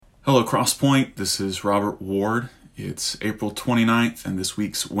Hello, Crosspoint. This is Robert Ward. It's April 29th, and this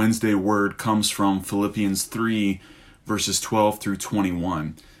week's Wednesday word comes from Philippians 3, verses 12 through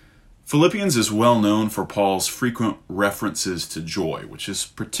 21. Philippians is well known for Paul's frequent references to joy, which is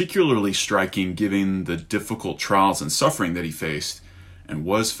particularly striking given the difficult trials and suffering that he faced and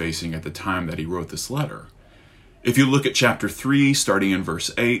was facing at the time that he wrote this letter. If you look at chapter 3, starting in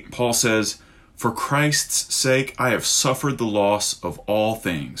verse 8, Paul says, "For Christ's sake I have suffered the loss of all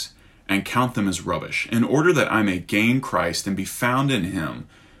things, and count them as rubbish, in order that I may gain Christ and be found in him,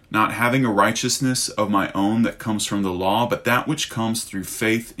 not having a righteousness of my own that comes from the law, but that which comes through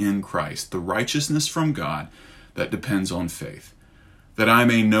faith in Christ, the righteousness from God that depends on faith, that I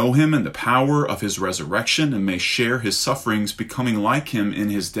may know him and the power of his resurrection, and may share his sufferings, becoming like him in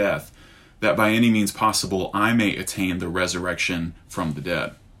his death, that by any means possible I may attain the resurrection from the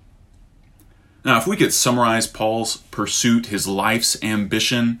dead." Now, if we could summarize Paul's pursuit, his life's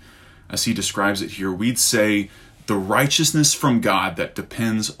ambition, as he describes it here, we'd say the righteousness from God that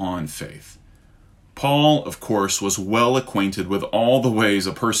depends on faith. Paul, of course, was well acquainted with all the ways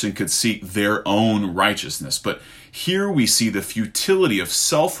a person could seek their own righteousness, but here we see the futility of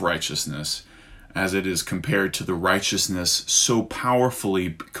self-righteousness as it is compared to the righteousness so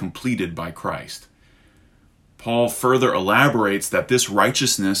powerfully completed by Christ. Paul further elaborates that this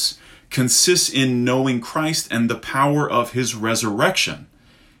righteousness consists in knowing Christ and the power of his resurrection,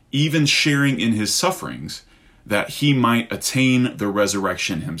 even sharing in his sufferings, that he might attain the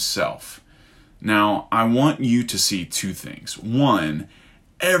resurrection himself. Now, I want you to see two things. One,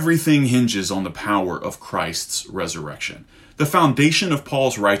 everything hinges on the power of Christ's resurrection. The foundation of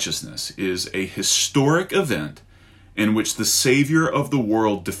Paul's righteousness is a historic event in which the Savior of the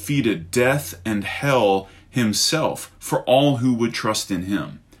world defeated death and hell himself for all who would trust in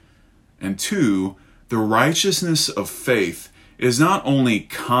him. And two, the righteousness of faith is not only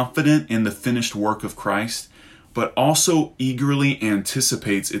confident in the finished work of Christ, but also eagerly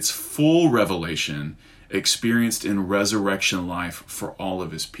anticipates its full revelation experienced in resurrection life for all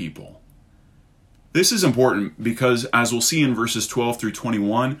of his people. This is important because, as we'll see in verses 12 through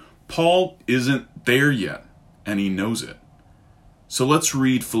 21, Paul isn't there yet, and he knows it. So let's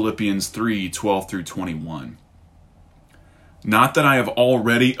read Philippians 3, 12 through 21. "Not that I have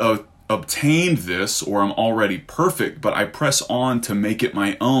already obtained this, or am already perfect, but I press on to make it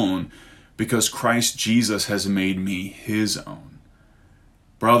my own, because Christ Jesus has made me his own.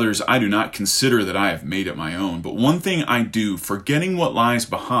 Brothers, I do not consider that I have made it my own, but one thing I do, forgetting what lies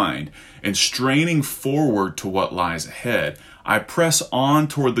behind and straining forward to what lies ahead, I press on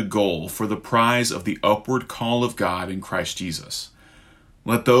toward the goal for the prize of the upward call of God in Christ Jesus.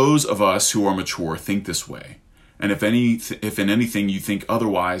 Let those of us who are mature think this way. And if in anything you think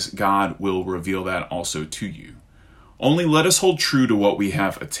otherwise, God will reveal that also to you. Only let us hold true to what we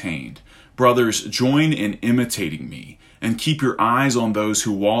have attained. Brothers, join in imitating me, and keep your eyes on those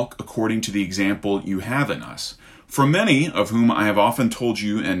who walk according to the example you have in us. For many, of whom I have often told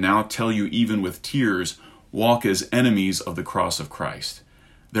you and now tell you even with tears, walk as enemies of the cross of Christ.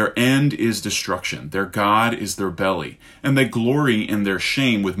 Their end is destruction, their God is their belly, and they glory in their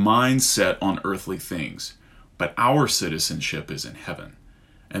shame with minds set on earthly things. But our citizenship is in heaven,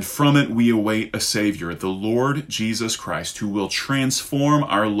 and from it we await a Savior, the Lord Jesus Christ, who will transform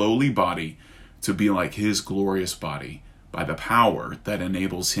our lowly body to be like his glorious body by the power that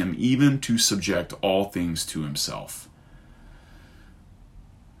enables him even to subject all things to himself."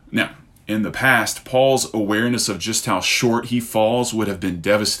 Now, in the past, Paul's awareness of just how short he falls would have been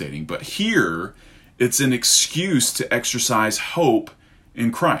devastating, but here it's an excuse to exercise hope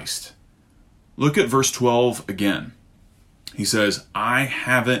in Christ. Look at verse 12 again. He says, "I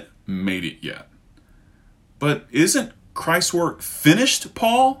haven't made it yet." But isn't Christ's work finished,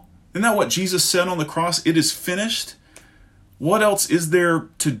 Paul? Isn't that what Jesus said on the cross? It is finished. What else is there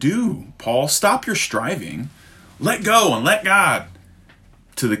to do, Paul? Stop your striving. Let go and let God.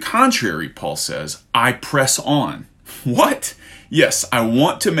 To the contrary, Paul says, I press on. What? Yes, I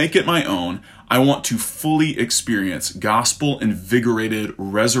want to make it my own. I want to fully experience gospel-invigorated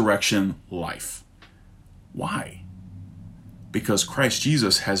resurrection life. Why? Because Christ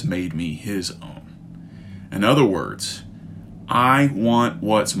Jesus has made me his own. In other words, I want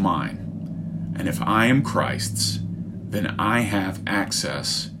what's mine. And if I am Christ's, then I have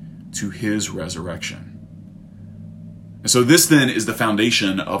access to his resurrection. And so this then is the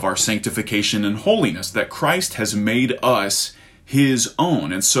foundation of our sanctification and holiness, that Christ has made us his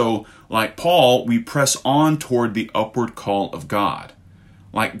own. And so, like Paul, we press on toward the upward call of God.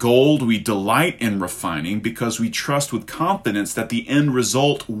 Like gold, we delight in refining because we trust with confidence that the end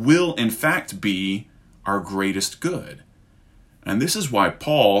result will in fact be our greatest good. And this is why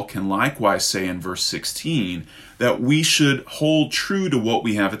Paul can likewise say in verse 16 that we should hold true to what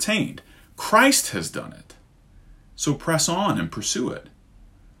we have attained. Christ has done it. So press on and pursue it.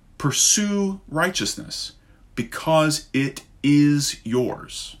 Pursue righteousness because it is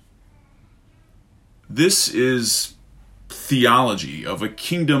yours. This is theology of a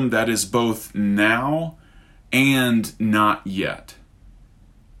kingdom that is both now and not yet.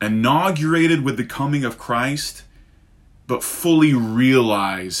 Inaugurated with the coming of Christ, but fully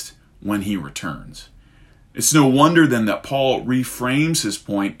realized when he returns. It's no wonder then that Paul reframes his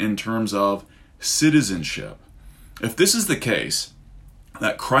point in terms of citizenship. If this is the case,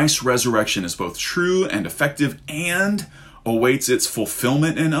 that Christ's resurrection is both true and effective and awaits its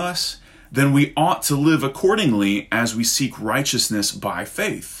fulfillment in us, then we ought to live accordingly as we seek righteousness by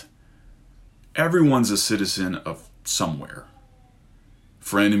faith. Everyone's a citizen of somewhere.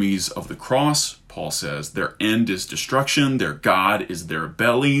 For enemies of the cross, Paul says, their end is destruction, their God is their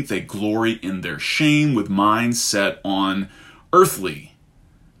belly, they glory in their shame with minds set on earthly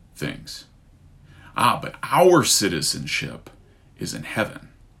things. But our citizenship is in heaven.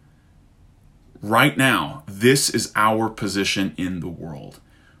 Right now, this is our position in the world.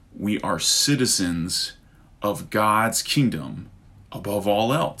 We are citizens of God's kingdom above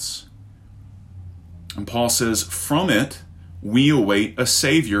all else. And Paul says, from it, we await a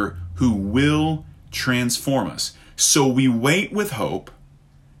Savior who will transform us. So we wait with hope,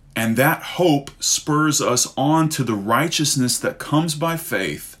 and that hope spurs us on to the righteousness that comes by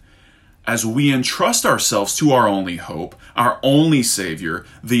faith as we entrust ourselves to our only hope, our only Savior,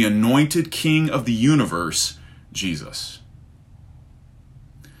 the anointed King of the universe, Jesus.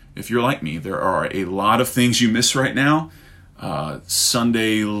 If you're like me, there are a lot of things you miss right now.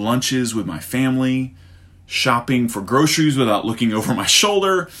 Sunday lunches with my family, shopping for groceries without looking over my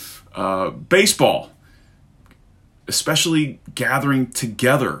shoulder, baseball, especially gathering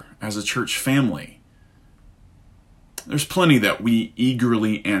together as a church family. There's plenty that we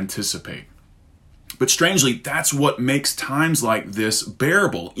eagerly anticipate. But strangely, that's what makes times like this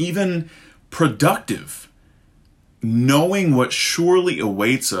bearable, even productive. Knowing what surely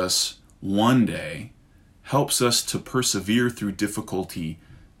awaits us one day helps us to persevere through difficulty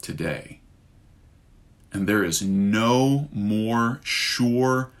today. And there is no more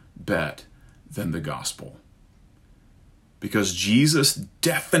sure bet than the gospel. Because Jesus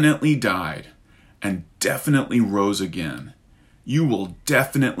definitely died and definitely rose again. You will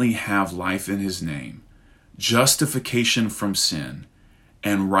definitely have life in his name, justification from sin,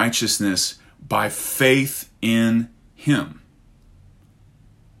 and righteousness by faith in him.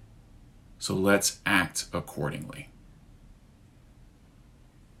 So let's act accordingly.